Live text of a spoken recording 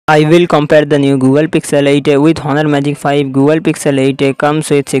I will compare the new Google Pixel 8 with Honor Magic 5. Google Pixel 8 comes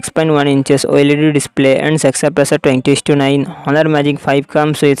with 6.1 inches OLED display and success ratio 20:9. Honor Magic 5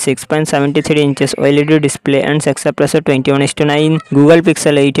 comes with 6.73 inches OLED display and success ratio 21:9. Google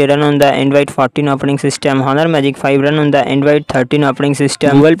Pixel 8 run on the Android 14 operating system. Honor Magic 5 run on the Android 13 operating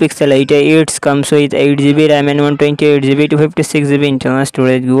system. Google Pixel 8 it comes with 8GB RAM and 128GB to 56GB internal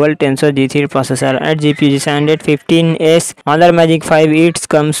storage. Google Tensor G3 processor at GPU G715S. Honor Magic 5 it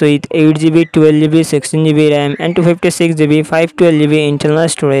comes with 8GB, 12GB, 16GB RAM and 256GB, 512GB internal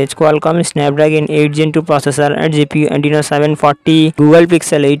storage. Qualcomm Snapdragon 8 Gen 2 processor at GPU Adreno 740. Google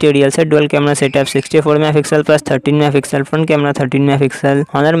Pixel 8 real set dual camera setup 64 MP plus 13 MP front camera 13 MP.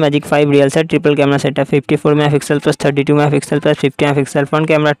 Honor Magic 5 real set triple camera setup 54 MP plus 32 MP plus 50 MP front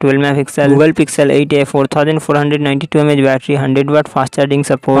camera 12 MP. Google Pixel 8 4492 mAh battery, 100W fast charging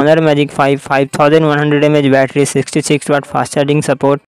support. Honor Magic 5 5100 mAh battery, 66W fast charging support.